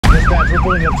Dispatch, we're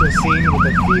pulling up to the scene with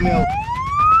a female.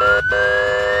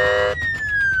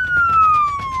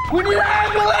 We need an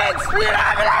ambulance! We need an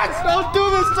ambulance! Don't do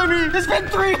this to me! It's been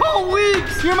 3 whole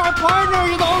weeks! You're my partner!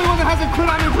 You're the only one that hasn't quit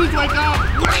on me! Please wake up!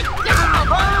 Wake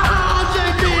up! Oh,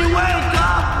 JB, wake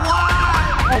up!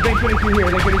 Why? Oh, they put it through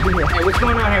here. They put it through here. Hey, what's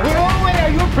going on here? Wait, are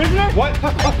you a prisoner? What?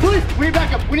 Please, we need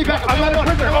backup. We need backup. I'm not a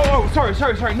prisoner. Oh, sorry.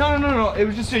 No. It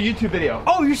was just a YouTube video.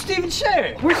 Oh, you're Steven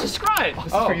Shea. We're subscribed. Is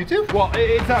this for YouTube? Well,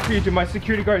 it's not for YouTube. My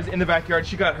security guard is in the backyard.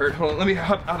 She got hurt. Hold on, let me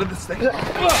hop out of this thing.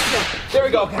 There we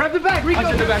go. Grab the bag, Rico.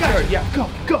 In the backyard. Yeah. Go.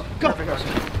 Perfect.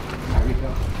 There we go.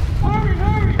 Hurry.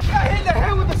 I hit the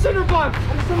head with the cinder block.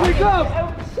 Wake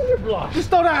up. Cinder block. Just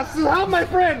don't ask. Help my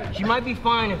friend. She might be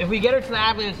fine if we get her to the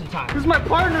ambulance in time. This is my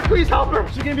partner. Please help her.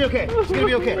 She's gonna be okay. She's gonna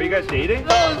be okay. Are you guys dating?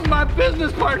 No, this is my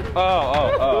business partner.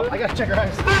 Oh. I gotta check her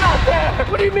eyes. They're not there.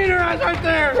 What do you mean her eyes aren't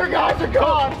there? Her eyes are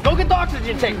gone. Go get the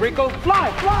oxygen tank, Rico. Fly.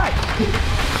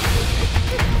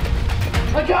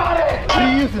 I got it. How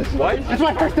do you use this? What? It's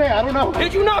my first day. I don't know.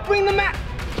 Did you not bring the map?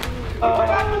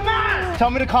 Forgot the mask. Tell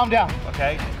me to calm down.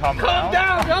 Okay, calm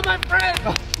down. Help my friend.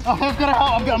 Oh, that's gonna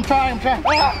help. I'm trying.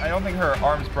 I don't think her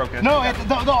arm's broken. No,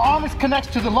 the arm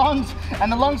connects to the lungs,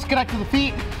 and the lungs connect to the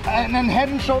feet, and then head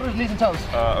and shoulders, knees and toes.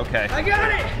 Okay. I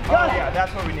got it. Yeah,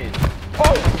 that's what we need.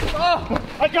 Oh,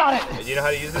 I got it. You know how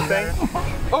to use this thing?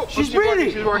 Oh, she's breathing.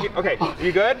 She's working. Okay,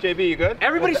 you good? JB, you good?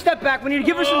 Everybody step back. We need to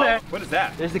give her some air. What is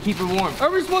that? There's to keep her warm.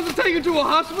 Are we supposed to take her to a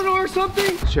hospital or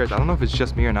something? Sharers, I don't know if it's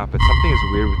just me or not, but something is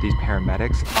weird with these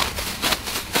paramedics.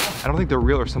 I don't think they're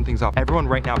real or something's off. Everyone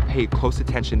right now pay close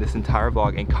attention to this entire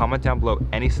vlog and comment down below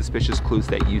any suspicious clues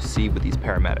that you see with these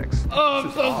paramedics. Oh,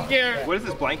 I'm so scared. What does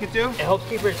this blanket do? It helps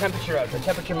keep her temperature up. Her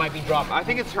temperature might be dropping. I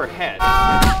think it's her head.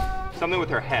 Something with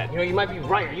her head. You know, you might be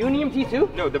right. Are you an EMT too?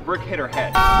 No, the brick hit her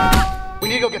head. We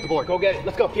need to go get the board. Go get it.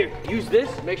 Let's go. Here, use this.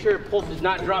 Make sure her pulse does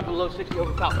not drop below 60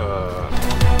 over palpable.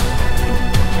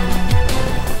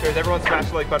 Sharers, everyone smash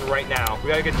the like button right now. We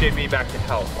gotta get JB back to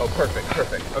health. Oh, perfect.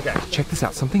 Okay. Check this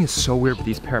out. Something is so weird with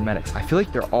these paramedics. I feel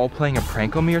like they're all playing a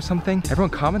prank on me or something.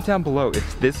 Everyone comment down below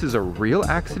if this is a real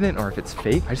accident or if it's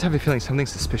fake. I just have a feeling something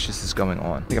suspicious is going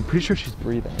on. Like, I'm pretty sure she's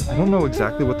breathing. I don't know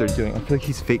exactly what they're doing. I feel like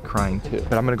he's fake crying too.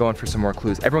 But I'm gonna go in for some more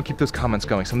clues. Everyone keep those comments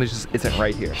going. Something just isn't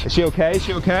right here. Is she okay?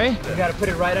 You gotta put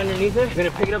it right underneath her. You're gonna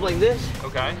pick it up like this.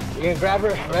 Okay. You're gonna grab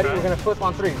her. Ready? We're gonna flip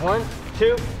on 3. 1,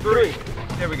 2, 3.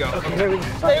 There we go. Okay, here we go.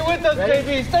 Stay with us,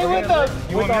 JB. Stay with us.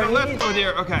 You want me to lift? Oh,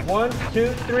 dear. Okay. 1,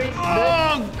 2, 3.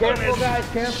 Oh, Careful, guys.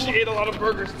 Careful. She ate a lot of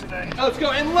burgers today. Let's go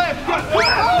and lift. JB,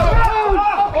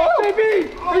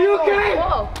 are you okay?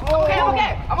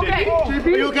 Okay. I'm okay. JB, are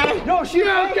you okay? No, she's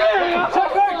okay.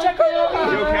 Check her. You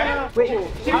okay? Wait.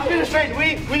 She's been straight. We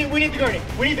need the gurney.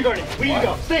 We need to go.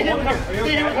 Stay here with her.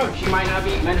 She might not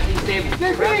be mentally stable.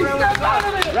 JB, snap out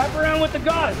of it. Wrap around with the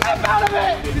gauze. Snap out of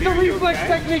it. These are reflex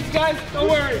techniques, guys. Don't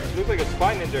worry. You look like a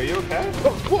spine ninja. Are you okay?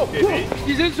 Whoa.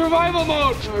 She's in survival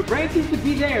mode. Her brain seems to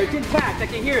be there. It's intact. I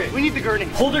can hear it. We need the gurney.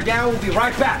 Hold her down. We'll be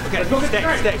right back. Okay,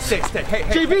 stay. Hey,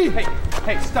 JB.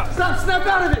 Hey, stop. Snap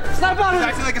out of it. Snap out of She's it.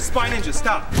 acting like a spine ninja.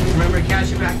 Stop. Remember to catch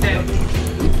her back then.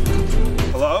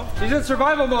 Hello? She's in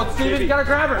survival mode, Steven. You gotta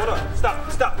grab her. Hold on. Stop.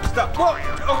 Whoa.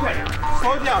 Okay.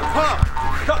 Slow down. Calm.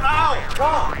 Ow.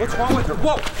 What's wrong with her?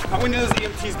 Whoa. I went into those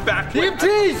EMTs back.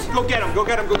 EMTs. Go get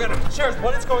him. Sharers,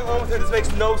 what is going on with her? This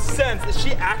makes no sense. Is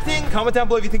she acting? Comment down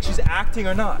below if you think she's acting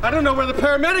or not. I don't know where the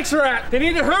paramedics are at. They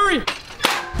need to hurry.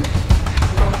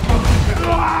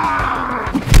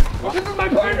 This is my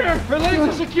partner. Her legs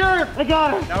are secure. I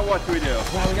got her. Now what do we do?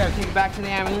 Now we gotta take her back to the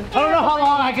ambulance. I don't know how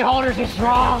long I can hold her. She's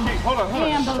strong. Hold on.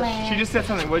 Ambulance. She just said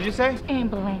something. What did you say?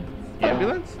 Ambulance.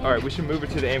 Ambulance? All right, we should move her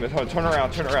to the ambulance. Hold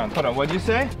on, turn around. Hold on, what did you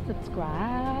say?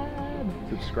 Subscribe.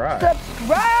 Subscribe.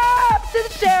 Subscribe to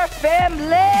the Sheriff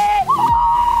family.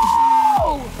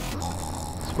 Woo!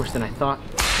 It's worse than I thought.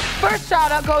 First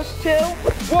shout out goes to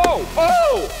Whoa!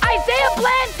 Oh! Isaiah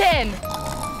Blanton.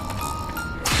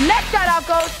 Next shout out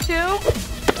goes to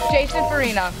Jason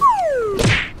Farina.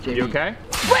 You okay?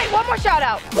 Wait, one more shout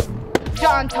out.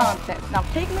 John Thompson. Now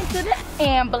take me to the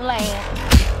ambulance.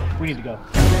 We need to go.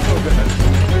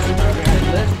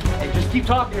 Hey, just keep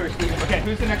talking to her, Steven. Okay,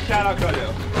 who's the next shout out go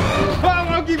to?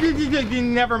 Oh,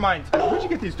 never mind. Where'd you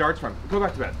get these darts from? Go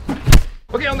back to bed.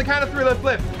 Okay, on the count of 3, let's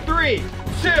lift. 3, 2.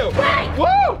 Wait!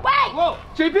 Whoa! Wait! Whoa!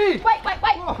 JB. Wait.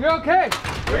 You're okay.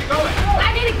 Where are you going? I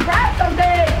need to grab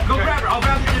something. Go grab her. I'll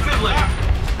grab the defibrillator.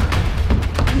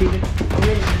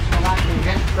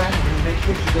 Make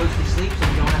sure she goes to sleep so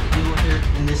we don't have to deal with her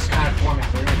in this kind of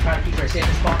format. We're gonna try to keep her as safe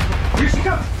as possible. Here she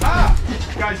comes.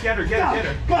 Guys, get her.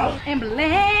 Go.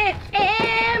 Ambulance.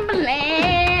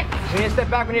 We need to step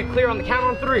back. We need to clear on the count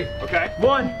on 3. Okay.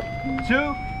 1,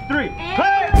 2, 3.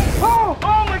 Hey!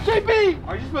 JB?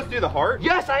 Are you supposed to do the heart?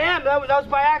 Yes, I am. That was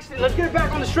by accident. Let's get it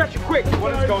back on the stretcher quick.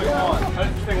 What is going on? How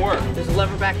does this thing work? There's a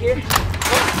lever back here.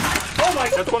 Oh my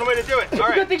God. That's one way to do it. All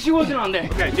right. Good thing she wasn't on there.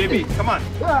 Okay, JB, come on.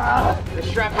 Let's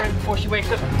strap her in before she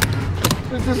wakes up.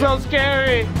 This is so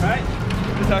scary. All right.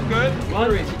 Is that good?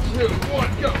 3, 2,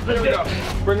 1, go. There we go.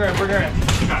 Bring her in, bring her in.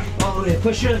 Oh, yeah.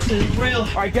 Push her to the rail.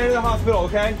 All right, get her to the hospital,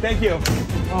 okay? Thank you.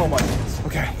 Oh my goodness.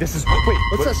 Okay, this is, wait.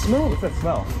 What's that smell? What's that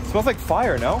smell? It smells like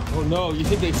fire, no? Oh no, you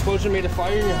think the explosion made a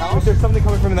fire in your house? There's something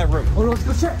coming from in that room. Oh no, let's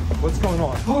go check. What's going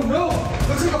on? Oh no,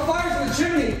 looks like a fire's in the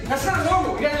chimney. That's not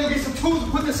normal. We gotta go get some tools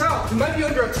to put this out. It might be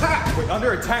under attack. Wait,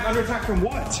 under attack? Under attack from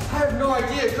what? I have no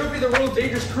idea. It could be the real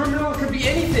dangerous criminal. It could be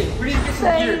anything. We need to get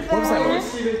some gear. What was that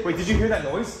noise? Wait, did you hear that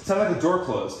noise? It sounded like the door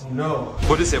closed. No.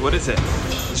 What is it? What is it?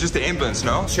 It's just the ambulance,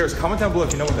 no? Sharers, comment down below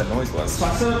if you know what that noise was. So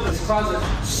I set up this closet,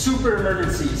 super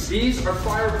emergencies. These are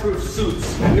fireproof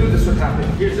suits. I knew this would happen.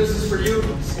 Here, this is for you.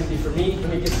 This is gonna be for me. Let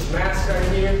me get this mask right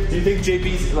here. Do you think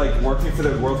JB's like working for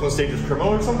the world's most dangerous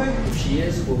criminal or something? If she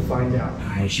is, we'll find out.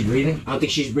 Alright, is she breathing? I don't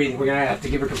think she's breathing. We're gonna have to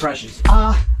give her compressions.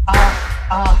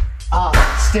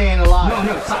 Staying alive.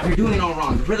 No, stop. You're doing it all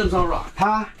wrong. The rhythm's all wrong.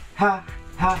 Ha, ha,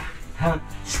 ha, ha.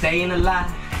 Staying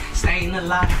alive, staying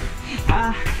alive.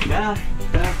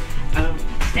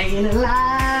 Staying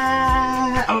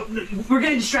alive. Oh, we're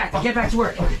getting distracted. Get back to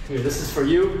work. Here, this is for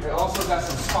you. I also got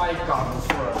some spy goggles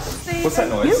for us. What's that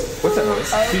noise? What's that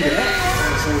noise? Do you hear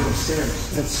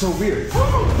that? That's so weird.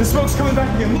 The smoke's coming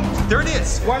back again. Look, there it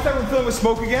is. Why is that room filling with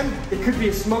smoke again? It could be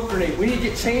a smoke grenade. We need to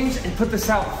get changed and put this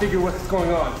out and figure what's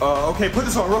going on. Okay, put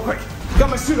this on real quick. Got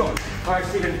my suit on. All right,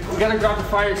 Steven, we gotta grab the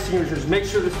fire extinguishers. Make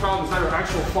sure this problem is not an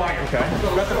actual fire. Okay.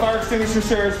 Got the fire extinguisher,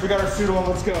 Sharers. We got our suit on.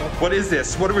 Let's go. What is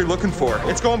this? What are we looking for?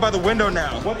 It's going by the window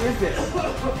now. What is this?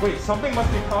 Wait, something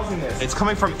must be causing this. It's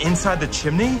coming from inside the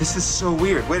chimney? This is so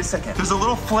weird. Wait a second. There's a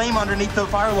little flame underneath the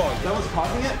fire log. That was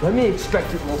causing it? Let me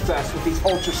inspect it real fast with these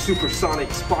ultra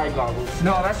supersonic spy goggles.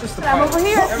 No, that's just the I'm over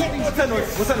here. What's that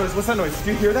noise? What's that noise? What's that noise?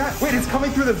 Do you hear that? Wait, it's coming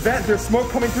through the vent. There's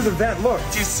smoke coming through the vent. Look.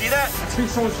 Do you see that? I think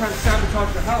someone's trying to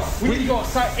sabotage the house. We need to go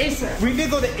outside ASAP. We need to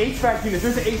go to the HVAC unit.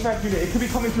 There's an HVAC unit. It could be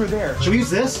coming through there. Should we use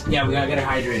this? Yeah, we gotta get her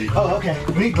hydrated. Oh, okay.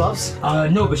 We need gloves.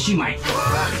 No, but she might.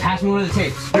 Pass me one of the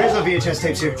tapes. There's no VHS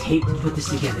tapes here. Tape to put this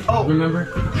together. Oh. Remember?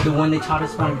 The one they taught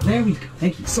us about? There we go.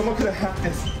 Thank you. Someone could have hacked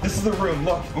this. This is the room.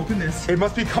 Look, open this. It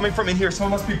must be coming from in here.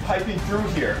 Someone must be piping through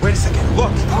here. Wait a second.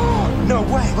 Look. Oh, no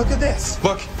way. Look at this.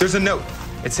 Look, there's a note.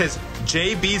 It says,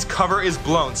 JB's cover is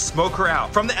blown. Smoke her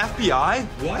out. From the FBI?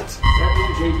 What? Does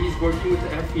that mean JB's working with the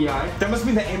FBI? That must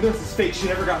mean the ambulance is fake. She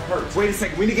never got hurt. Wait a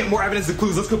second. We need to get more evidence and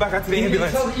clues. Let's go back out to the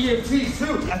ambulance. Tell the EMTs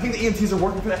too. I think the EMTs are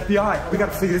working for the FBI. We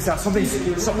gotta figure this out.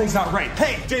 Something's not right.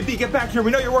 Hey, JB, get back here. We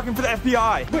know you're working for the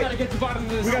FBI. We gotta get to the bottom of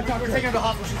this. We gotta talk to her. Take her to the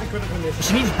hospital. She's in critical condition.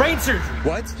 She needs brain surgery.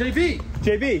 What? JB.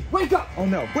 JB. Wake up. Oh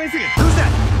no. Wait a second. Who's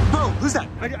that? Bro, who's that?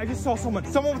 I just saw someone.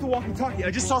 Someone with a walkie-talkie.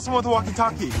 I just saw someone with a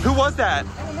walkie-talkie. Who was that?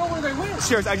 I don't know where they went.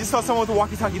 Sharers, I just saw someone with a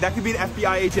walkie-talkie. That could be an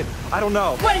FBI agent. I don't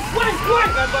know. Wait!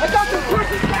 I got the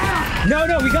person down! No,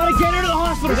 we gotta get her to the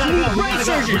hospital. She needs brain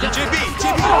surgery.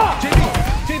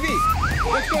 JB!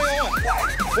 What's going on?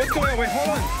 What's going on? Wait, hold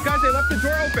on. Guys, they left the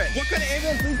door open. What kind of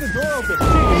ambulance leaves the door open?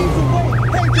 JB's away.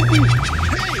 Hey, JB!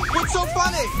 Hey, what's so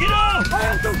funny? Get up!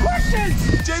 I have some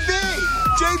questions! JB!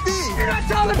 You're not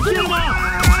telling them! Get him out!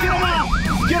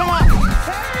 Get him out!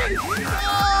 Hey!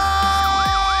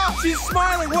 She's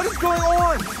smiling. What is going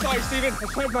on? Sorry, Steven. I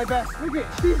tried my best. Look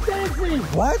at she's dancing.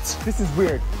 What? This is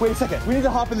weird. Wait a second. We need to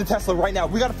hop in the Tesla right now.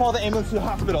 We gotta follow the ambulance to the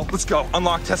hospital. Let's go.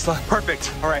 Unlock Tesla.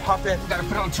 Perfect. All right, hop in. We gotta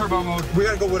put on turbo mode. We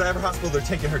gotta go whatever hospital they're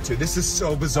taking her to. This is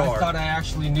so bizarre. I thought I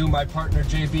actually knew my partner,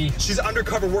 JB. She's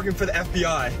undercover working for the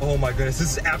FBI. Oh my goodness,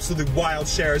 this is absolutely wild,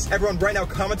 Sharers. Everyone right now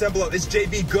comment down below. Is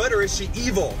JB good or is she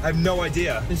evil? I have no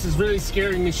idea. This is really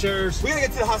scaring me, Sharers. We gotta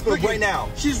get to the hospital right now.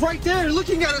 She's right there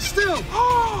looking at us still.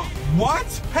 What?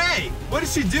 Hey, what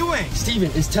is she doing?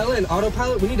 Steven, is Tella in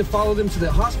autopilot? We need to follow them to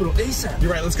the hospital ASAP.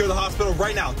 You're right, let's go to the hospital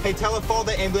right now. Hey, Tella, follow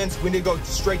the ambulance. We need to go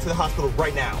straight to the hospital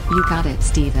right now. You got it,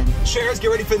 Steven. Sharers, get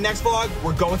ready for the next vlog.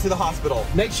 We're going to the hospital.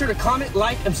 Make sure to comment,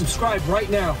 like, and subscribe right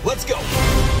now. Let's go.